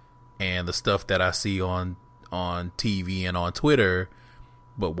and the stuff that I see on TV and on Twitter,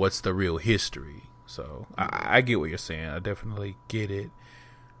 but what's the real history? So I get what you're saying. I definitely get it.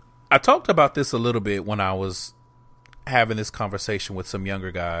 I talked about this a little bit when I was having this conversation with some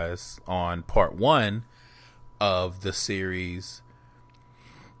younger guys on part 1 of the series,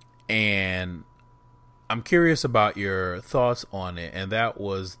 and I'm curious about your thoughts on it. And that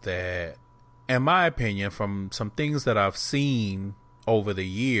was that, in my opinion, from some things that I've seen over the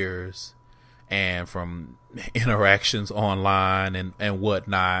years and from interactions online and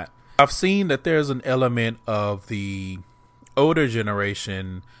whatnot, I've seen that there's an element of the older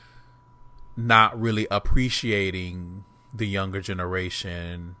generation not really appreciating the younger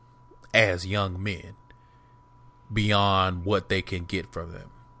generation as young men beyond what they can get from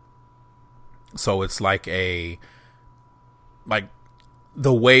them. So it's like the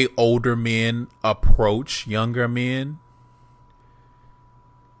way older men approach younger men,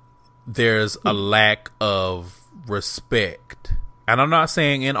 there's a lack of respect. And I'm not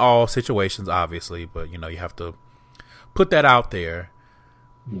saying in all situations, obviously, but you have to put that out there.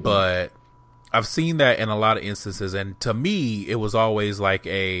 But I've seen that in a lot of instances, and to me, it was always like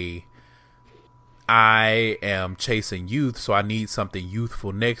I am chasing youth, so I need something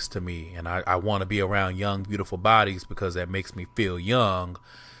youthful next to me, and I want to be around young, beautiful bodies because that makes me feel young.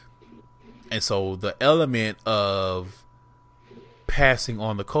 And so the element of passing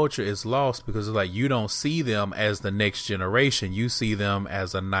on the culture is lost because it's like you don't see them as the next generation. You see them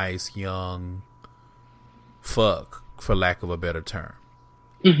as a nice young fuck, for lack of a better term.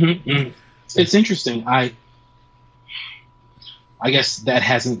 Mm-hmm, mm-hmm. It's interesting. I guess that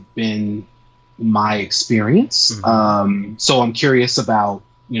hasn't been my experience. Mm-hmm. So I'm curious about,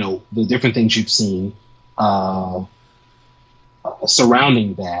 the different things you've seen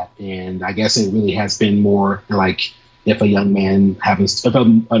surrounding that. And I guess it really has been more like if an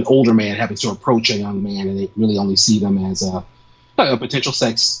older man happens to approach a young man and they really only see them as a potential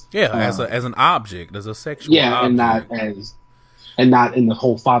sex. Yeah. As an object, as a sexual object. And not in the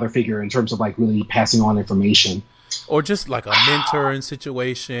whole father figure in terms of like really passing on information. Or just like a mentoring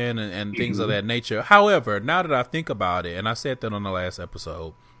situation and things of that nature. However, now that I think about it, and I said that on the last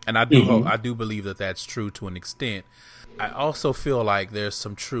episode, and I do believe that that's true to an extent, I also feel like there's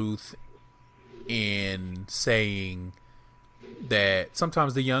some truth in saying that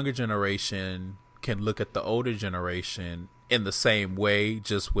sometimes the younger generation can look at the older generation in the same way,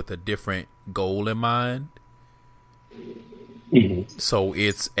 just with a different goal in mind. Mm-hmm. So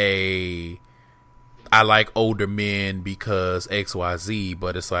it's I like older men because XYZ,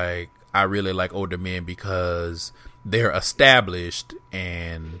 but it's like I really like older men because they're established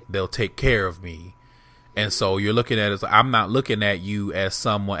and they'll take care of me. And so you're looking at it as, I'm not looking at you as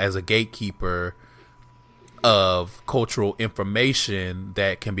someone, as a gatekeeper of cultural information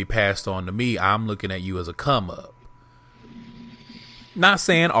that can be passed on to me. I'm looking at you as a come up. Not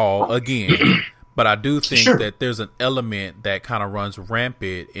saying all, again, but I do think that there's an element that kind of runs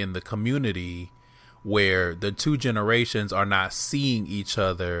rampant in the community where the two generations are not seeing each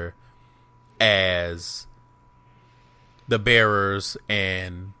other as the bearers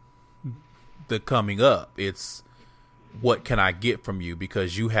and the coming up. It's what can I get from you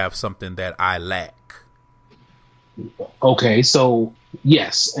because you have something that I lack. Okay, so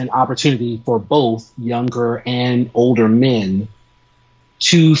yes, an opportunity for both younger and older men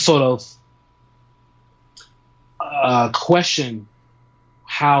to sort of question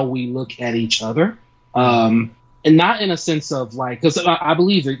how we look at each other, and not in a sense of like, because I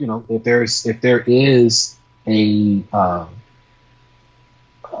believe that, you know, if there is a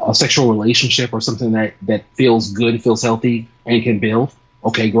sexual relationship or something that feels good, feels healthy, and can build,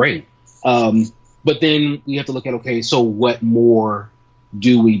 okay, great. But then we have to look at, okay, so what more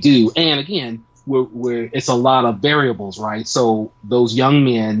do we do? And again, we're it's a lot of variables, right? So those young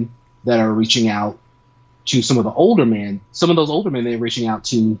men that are reaching out to some of the older men, some of those older men they're reaching out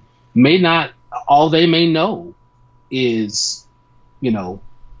to may not, all they may know is, you know,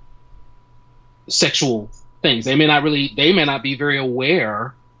 sexual things. They may not be very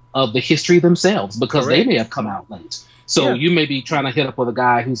aware of the history themselves because Correct. they may have come out late. So Yeah. you may be trying to hit up with a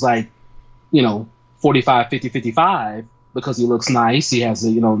guy who's like, you know, 45, 50, 55 because he looks nice, he has,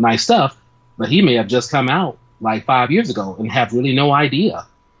 you know, nice stuff, but he may have just come out like 5 years ago and have really no idea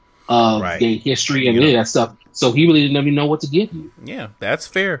of Right. gay history and any of that stuff. So he really didn't even know what to give you. Yeah, that's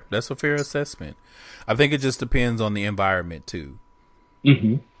fair. That's a fair assessment. I think it just depends on the environment too.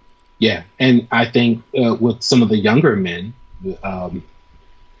 Mm-hmm. Yeah, and I think with some of the younger men,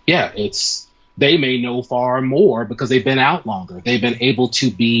 they may know far more because they've been out longer. They've been able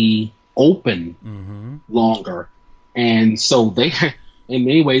to be open longer, and so they, in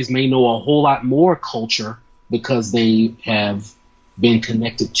many ways, may know a whole lot more culture because they have been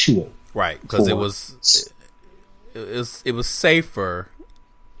connected to it. Right, because it was safer,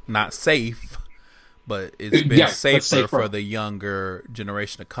 not safe, but it's been safer for the younger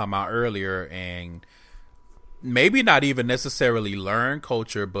generation to come out earlier and maybe not even necessarily learn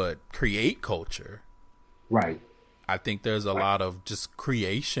culture, but create culture. Right. I think there's a lot of just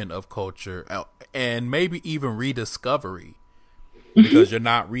creation of culture and maybe even rediscovery because you're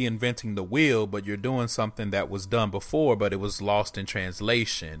not reinventing the wheel, but you're doing something that was done before, but it was lost in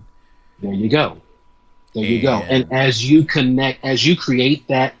translation. There you go. There you go. And as you create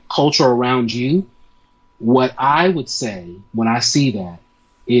that culture around you, what I would say when I see that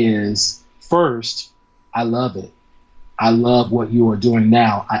is, first, I love it. I love what you are doing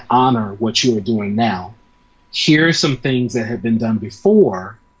now. I honor what you are doing now. Here are some things that have been done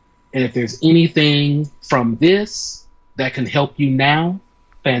before. And if there's anything from this that can help you now,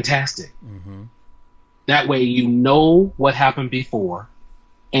 fantastic. Mm-hmm. That way you know what happened before.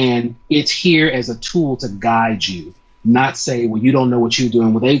 And it's here as a tool to guide you, not say, well, you don't know what you're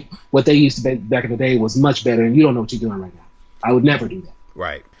doing. What they used to be back in the day was much better, and you don't know what you're doing right now. I would never do that.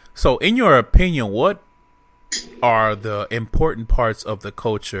 Right. So in your opinion, what are the important parts of the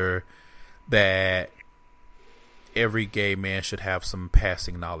culture that every gay man should have some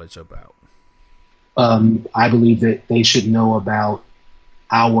passing knowledge about? I believe that they should know about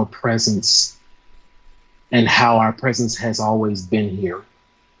our presence and how our presence has always been here,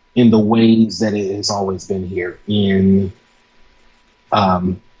 in the ways that it has always been here, in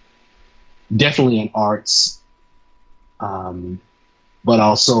definitely in arts, but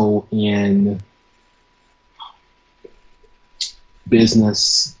also in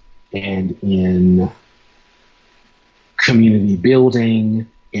business and in community building,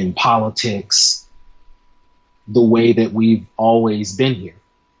 in politics, the way that we've always been here.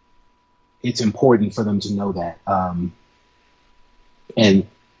 It's important for them to know that. And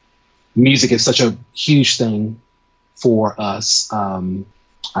music is such a huge thing for us.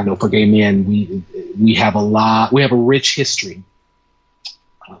 I know for gay men, we have a rich history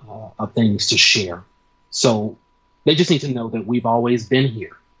of things to share. So they just need to know that we've always been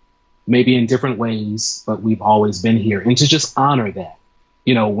here, maybe in different ways, but we've always been here. And to just honor that,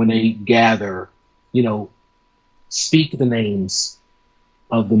 you know, when they gather, you know, speak the names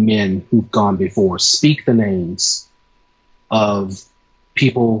of the men who've gone before, speak the names of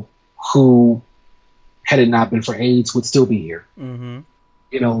people who, had it not been for AIDS, would still be here. Mm-hmm.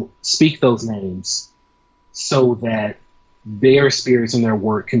 You know, speak those names so that their spirits and their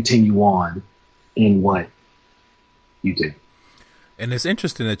work continue on in what you do. And it's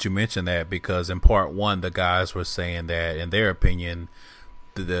interesting that you mentioned that because in part one, the guys were saying that, in their opinion,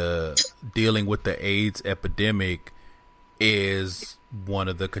 the dealing with the AIDS epidemic is one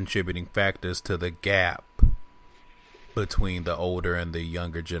of the contributing factors to the gap between the older and the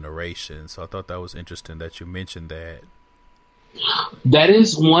younger generation. So I thought that was interesting that you mentioned that. That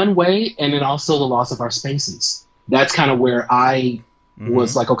is one way, and then also the loss of our spaces. That's kind of where I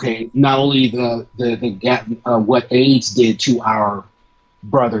was like, okay, not only the gap, what AIDS did to our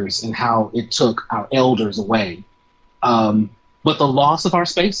brothers and how it took our elders away, but the loss of our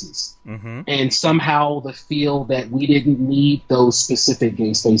spaces, and somehow the feel that we didn't need those specific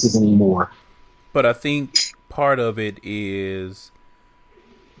gay spaces anymore. But I think part of it is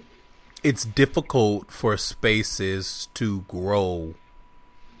it's difficult for spaces to grow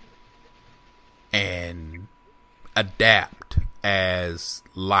and adapt as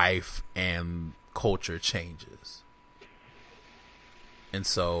life and culture changes. And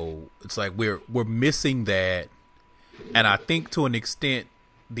so it's like we're missing that. And I think to an extent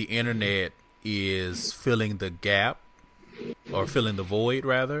the internet is filling the gap, or filling the void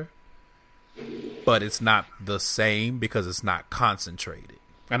rather, but it's not the same because it's not concentrated.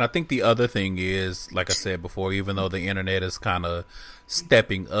 And I think the other thing is, like I said before, even though the internet is kind of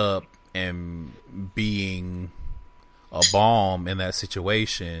stepping up and being a balm in that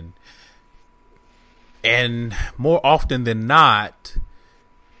situation, and more often than not,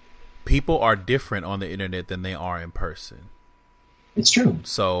 people are different on the internet than they are in person. It's true.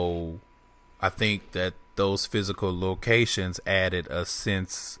 So I think that those physical locations added a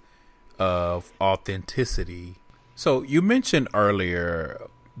sense of authenticity. So you mentioned earlier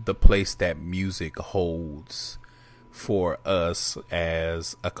the place that music holds for us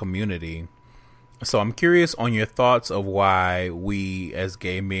as a community. So I'm curious on your thoughts of why we as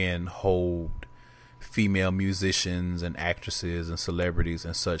gay men hold female musicians and actresses and celebrities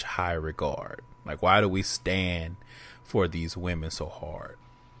in such high regard. Like, why do we stand for these women so hard?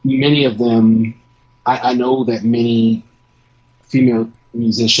 Many of them, I know that many female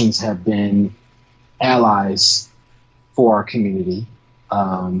musicians have been allies for our community.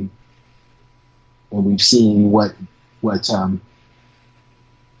 And we've seen what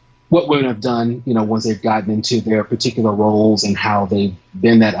women have done, you know, once they've gotten into their particular roles and how they've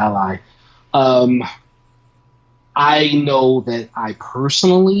been that ally. I know that I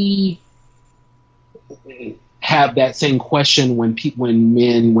personally have that same question when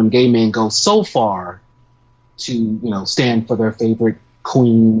gay men go so far to, you know, stand for their favorite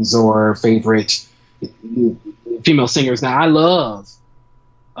queens or favorite female singers. Now, I love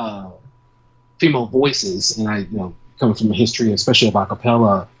female voices, and I, you know, coming from a history, especially of a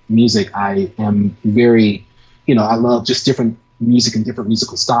cappella music, I am very, you know, I love just different music and different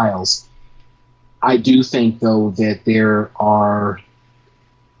musical styles. I do think, though, that there are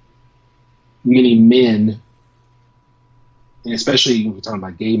many men, and especially when we're talking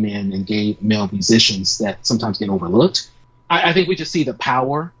about gay men and gay male musicians, that sometimes get overlooked. I think we just see the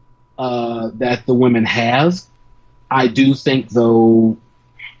power that the women have. I do think, though,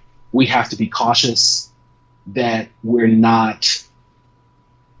 we have to be cautious that we're not...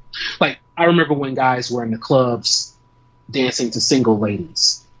 Like, I remember when guys were in the clubs dancing to Single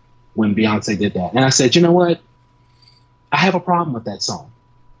Ladies when Beyonce did that. And I said, you know what? I have a problem with that song.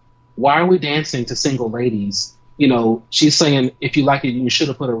 Why are we dancing to Single Ladies? You know, she's saying, if you like it, you should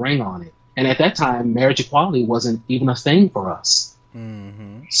have put a ring on it. And at that time, marriage equality wasn't even a thing for us.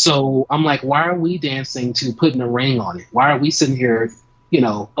 Mm-hmm. So I'm like, why are we dancing to putting a ring on it? Why are we sitting here, you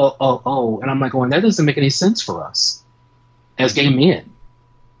know, oh. And I'm like, going, that doesn't make any sense for us as gay men.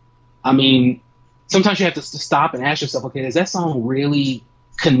 I mean, sometimes you have to stop and ask yourself, okay, is that song really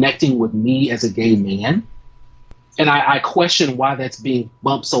connecting with me as a gay man? And I question why that's being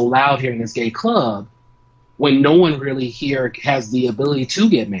bumped so loud here in this gay club when no one really here has the ability to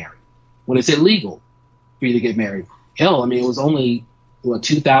get married, when it's illegal for you to get married. Hell, I mean, it was only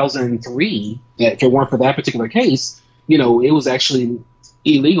 2003 that if it weren't for that particular case, you know, it was actually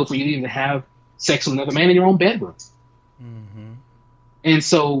illegal for you to even have sex with another man in your own bedroom. Mm-hmm. And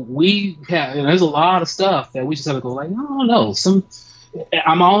so we have, and there's a lot of stuff that we just have to go like, no.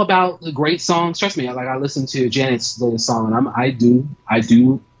 I'm all about the great songs. Trust me, I listen to Janet's latest song, and I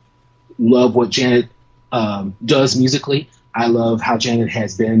do love what Janet does musically. I love how Janet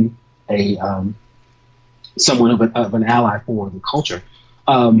has been a someone of an ally for the culture.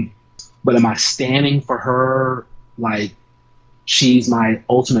 But am I standing for her like she's my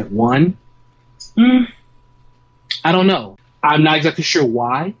ultimate one? I don't know. I'm not exactly sure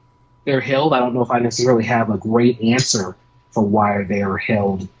why they're held. I don't know if I necessarily have a great answer for why they are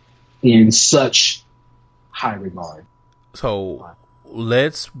held in such high regard. So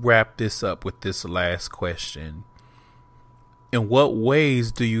let's wrap this up with this last question. In what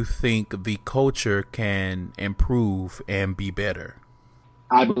ways do you think the culture can improve and be better?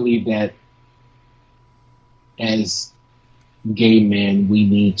 I believe that as gay men, we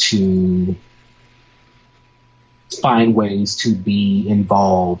need to find ways to be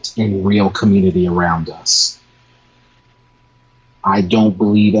involved in real community around us. I don't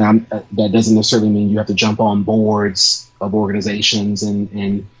believe that doesn't necessarily mean you have to jump on boards of organizations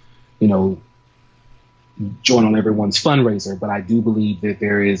and you know, join on everyone's fundraiser, but I do believe that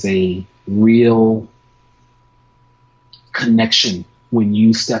there is a real connection when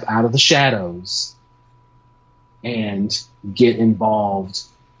you step out of the shadows and get involved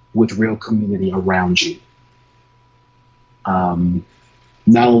with real community around you.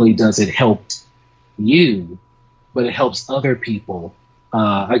 Not only does it help you, but it helps other people.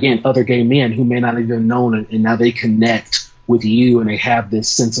 Again, other gay men who may not even have known it, and now they connect with you and they have this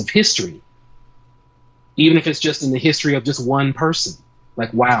sense of history. Even if it's just in the history of just one person.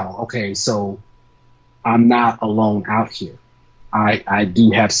 Like, wow, okay, so I'm not alone out here. I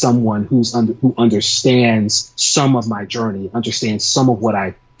do have someone who understands some of my journey, understands some of what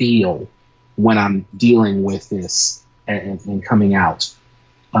I feel when I'm dealing with this and coming out.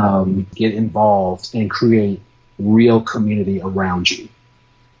 Get involved and create real community around you.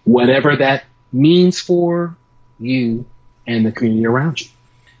 Whatever that means for you and the community around you.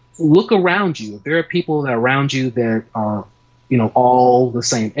 Look around you. If there are people that are around you that are, all the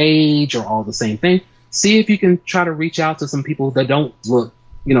same age or all the same thing, see if you can try to reach out to some people that don't look,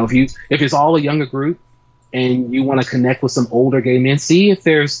 if it's all a younger group and you want to connect with some older gay men, see if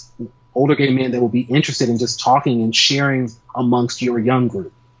there's older gay men that will be interested in just talking and sharing amongst your young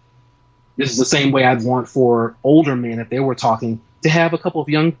group. This is the same way I'd want for older men, if they were talking, to have a couple of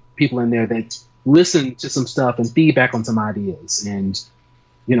young people in there that listen to some stuff and feedback on some ideas. And,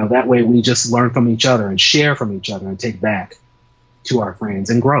 that way we just learn from each other and share from each other and take back to our friends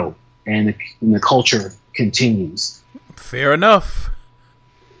and grow. And the culture continues. Fair enough.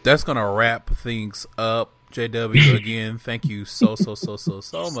 That's going to wrap things up. JW, again, thank you so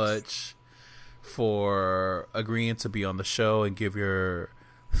much for agreeing to be on the show and give your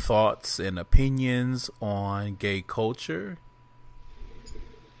thoughts and opinions on gay culture.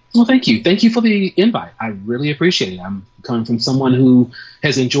 Well, thank you. Thank you for the invite. I really appreciate it. I'm coming from someone who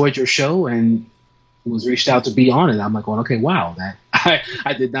has enjoyed your show and was reached out to be on it. I'm like, well, okay, wow, that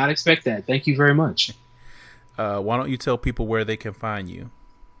I did not expect that. Thank you very much. Why don't you tell people where they can find you?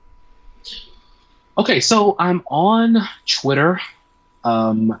 Okay, so I'm on Twitter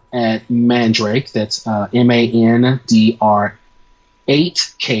at Mandrake. That's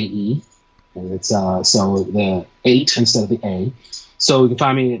MANDR8KE. And it's so the 8 instead of the A. So you can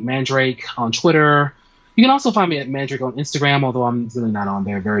find me at Mandrake on Twitter. You can also find me at Mandrake on Instagram, although I'm really not on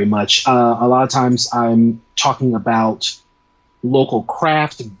there very much. A lot of times I'm talking about local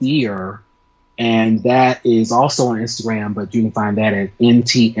craft beer, and that is also on Instagram, but you can find that at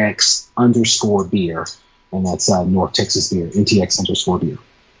NTX_beer, and that's North Texas beer, NTX_beer.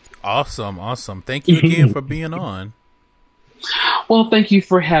 Awesome. Thank you again for being on. Well, thank you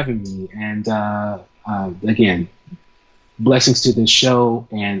for having me, and again, blessings to this show,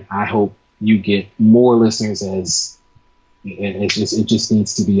 and I hope you get more listeners as it just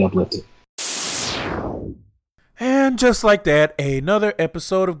needs to be uplifted. And just like that, another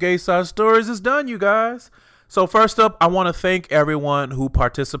episode of Gay Side Stories is done, you guys. So first up, I want to thank everyone who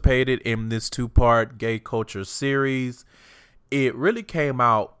participated in this 2-part gay culture series. It really came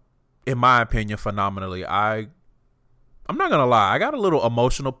out, in my opinion, phenomenally. I'm not going to lie. I got a little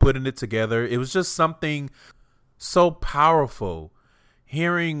emotional putting it together. It was just something so powerful,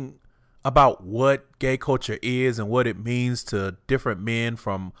 hearing about what gay culture is and what it means to different men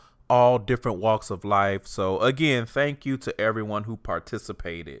from all different walks of life. So again, thank you to everyone who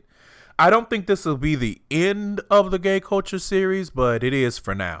participated. I don't think this will be the end of the gay culture series, but it is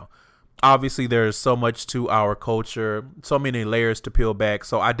for now. Obviously, there's so much to our culture, so many layers to peel back.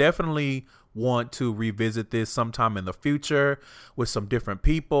 So I definitely want to revisit this sometime in the future with some different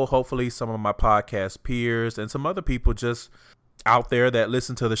people, hopefully some of my podcast peers and some other people just out there that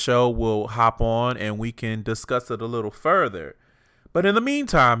listen to the show will hop on and we can discuss it a little further. But in the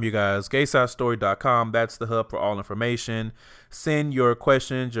meantime, you guys, gaysidestory.com, that's the hub for all information. Send your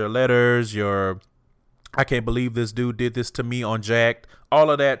questions, your letters, your I can't believe this dude did this to me on Jacked,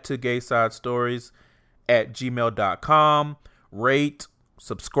 all of that to gaysidestories@gmail.com. Rate,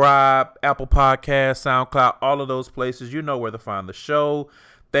 subscribe, Apple Podcasts, SoundCloud, all of those places. You know where to find the show.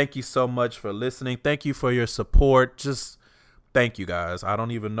 Thank you so much for listening. Thank you for your support. Just thank you, guys. I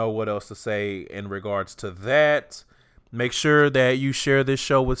don't even know what else to say in regards to that. Make sure that you share this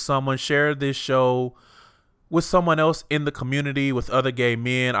show with someone. Share this show with someone else in the community, with other gay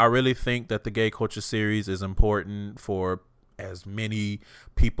men. I really think that the Gay Culture series is important for as many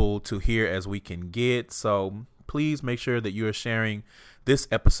people to hear as we can get. So please make sure that you are sharing this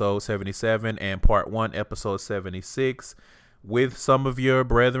episode 77 and part 1, episode 76 with some of your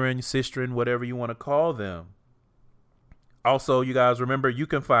brethren, sistren, whatever you want to call them. Also, you guys remember you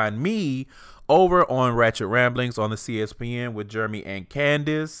can find me over on Ratchet Ramblings on the CSPN with Jeremy and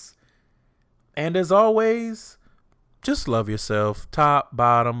Candace. And as always, just love yourself. Top,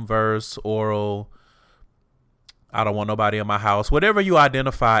 bottom, verse, oral. I don't want nobody in my house. Whatever you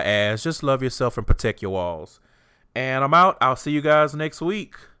identify as, just love yourself and protect your walls. And I'm out. I'll see you guys next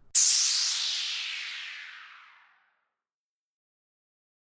week.